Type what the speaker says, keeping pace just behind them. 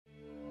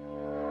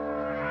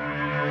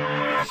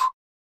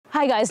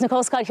Hi guys,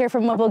 Nicole Scott here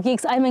from Mobile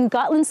Geeks. I'm in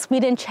Gotland,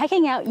 Sweden,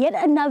 checking out yet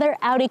another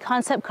Audi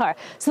concept car.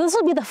 So this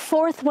will be the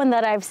fourth one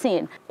that I've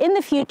seen. In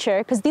the future,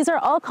 because these are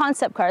all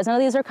concept cars, none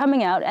of these are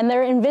coming out, and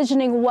they're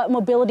envisioning what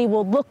mobility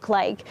will look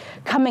like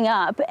coming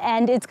up,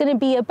 and it's going to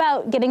be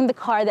about getting the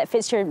car that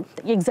fits your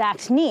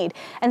exact need.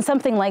 And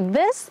something like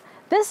this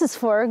is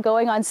for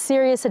going on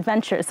serious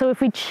adventures. So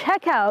if we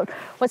check out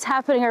what's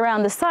happening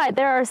around the side,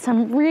 there are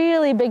some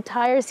really big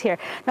tires here.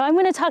 Now I'm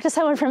going to talk to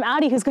someone from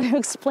Audi who's going to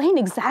explain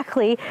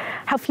exactly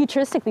how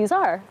futuristic these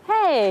are.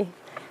 Hey,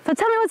 so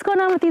tell me what's going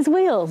on with these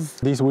wheels.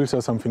 These wheels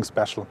are something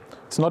special.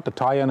 It's not the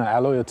tire and the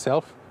alloy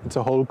itself. It's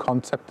a whole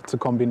concept. It's a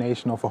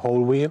combination of a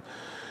whole wheel.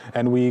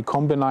 And we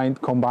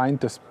combined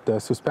the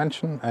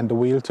suspension and the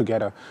wheel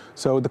together.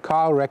 So the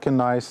car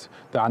recognizes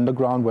the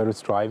underground where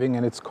it's driving,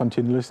 and it's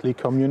continuously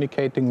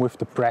communicating with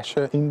the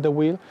pressure in the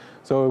wheel.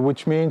 So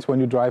which means when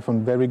you drive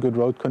on very good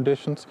road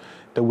conditions,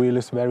 the wheel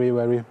is very,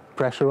 very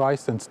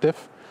pressurized and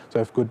stiff. So you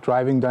have good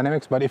driving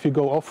dynamics. But if you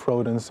go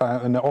off-road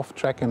and off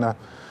track in a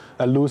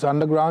loose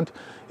underground,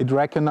 it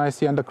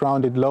recognizes the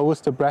underground, it lowers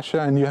the pressure,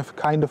 and you have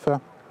kind of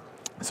a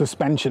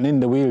suspension in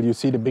the wheel. You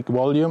see the big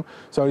volume,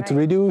 so it's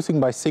reducing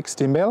by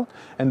 60 mil,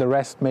 and the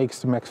rest makes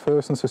the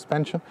McPherson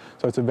suspension,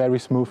 so it's a very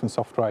smooth and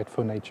soft ride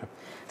for nature.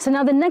 So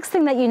now the next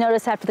thing that you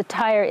notice after the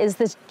tire is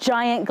this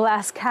giant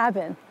glass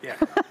cabin. Yeah,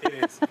 it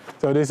is.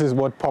 So this is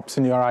what pops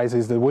in your eyes,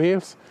 is the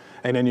wheels,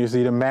 and then you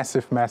see the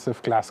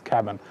massive glass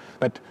cabin.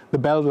 But the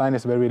belt line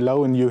is very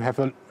low, and you have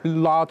a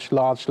large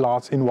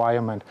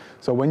environment.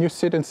 So when you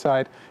sit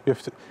inside,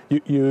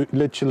 you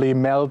literally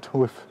melt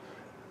with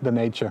the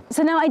nature.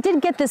 So now I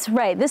did get this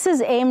right. This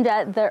is aimed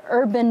at the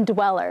urban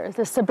dweller,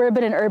 the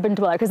suburban and urban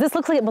dweller, because this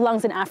looks like it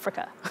belongs in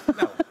Africa.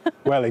 No.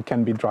 Well, it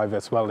can be drive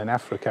as well in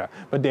Africa,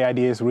 but the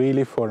idea is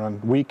really for a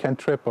weekend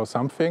trip or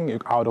something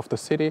out of the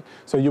city.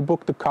 So you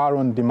book the car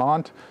on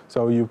demand,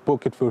 so you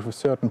book it for a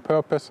certain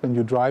purpose, and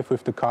you drive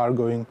with the car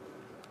going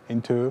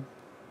into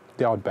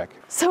the outback.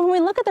 So when we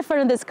look at the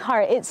front of this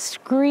car, it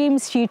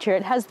screams future.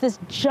 It has this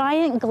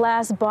giant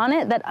glass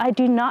bonnet that I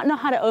do not know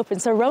how to open.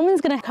 So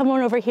Roman's going to come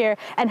on over here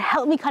and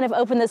help me kind of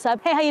open this up.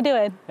 Hey, how you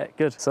doing? Yeah,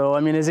 good. So, I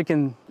mean, as you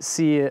can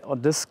see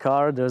on this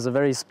car, there's a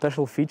very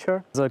special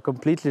feature. It's a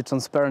completely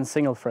transparent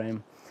single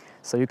frame.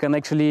 So you can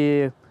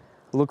actually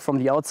look from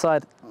the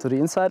outside to the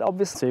inside,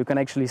 obviously. So you can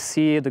actually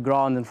see the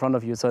ground in front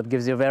of you. So it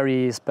gives you a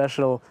very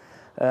special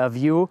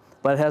view.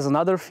 But it has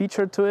another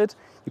feature to it.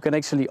 You can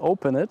actually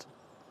open it.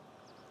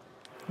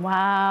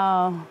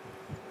 Wow.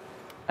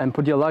 And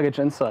put your luggage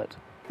inside.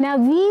 Now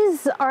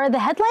these are the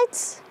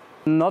headlights?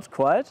 Not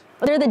quite.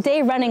 They're the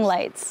day running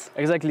lights.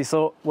 Exactly.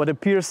 So what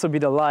appears to be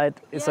the light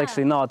is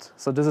actually not.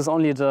 So this is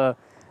only the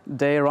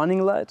day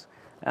running light.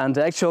 And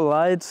the actual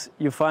light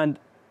you find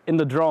in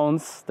the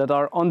drones that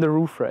are on the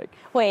roof rack.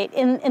 Wait,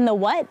 in the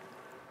what?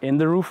 In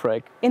the roof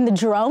rack. In the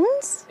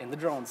drones? In the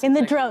drones. In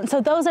the drones.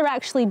 So those are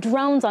actually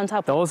drones on top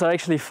of it. Those are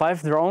actually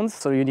 5 drones,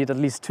 so you need at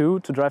least 2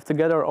 to drive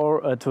together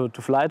or to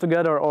fly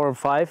together, or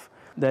 5.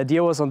 The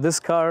idea was on this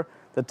car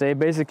that they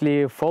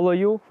basically follow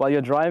you while you're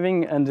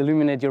driving and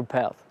illuminate your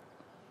path.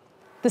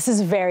 This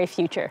is very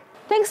future.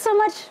 Thanks so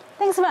much.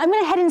 Thanks so much. I'm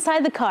going to head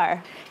inside the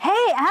car.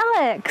 Hey,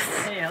 Alex.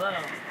 Hey, hello.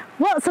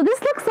 Well, so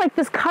this looks like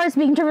this car is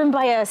being driven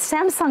by a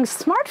Samsung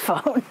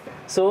smartphone.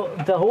 So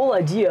the whole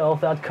idea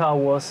of that car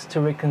was to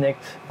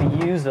reconnect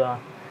the user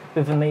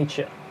with the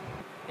nature.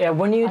 Yeah,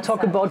 when you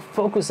talk about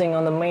focusing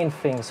on the main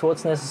things,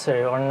 what's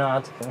necessary or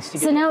not.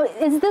 So now,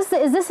 is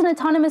this an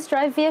autonomous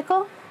drive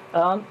vehicle?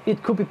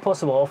 It could be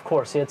possible, of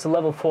course. Yeah, it's a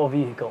level 4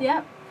 vehicle.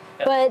 Yeah.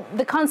 But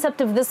the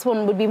concept of this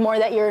one would be more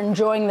that you're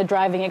enjoying the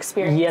driving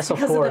experience. Yes, of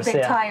course. Because of the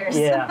big tires.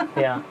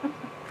 Yeah.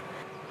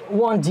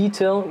 One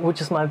detail,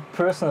 which is my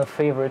personal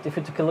favorite, if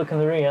you take a look in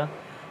the rear,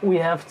 we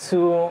have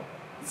 2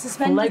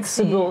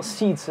 flexible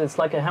seats. It's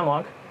like a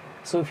hammock.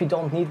 So if you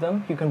don't need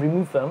them, you can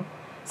remove them.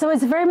 So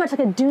it's very much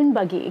like a dune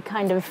buggy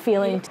kind of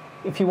feeling.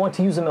 If you want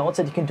to use them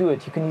outside, you can do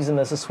it. You can use them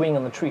as a swing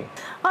on the tree.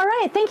 All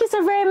right, thank you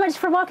so very much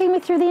for walking me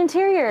through the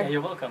interior. Yeah,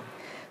 you're welcome.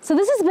 So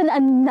this has been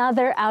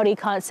another Audi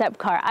concept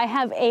car. I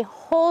have a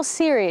whole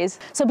series,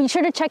 so be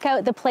sure to check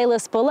out the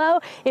playlist below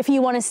if you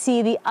want to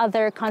see the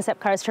other concept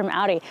cars from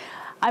Audi.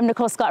 I'm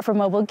Nicole Scott from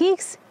Mobile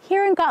Geeks,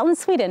 here in Gotland,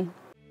 Sweden.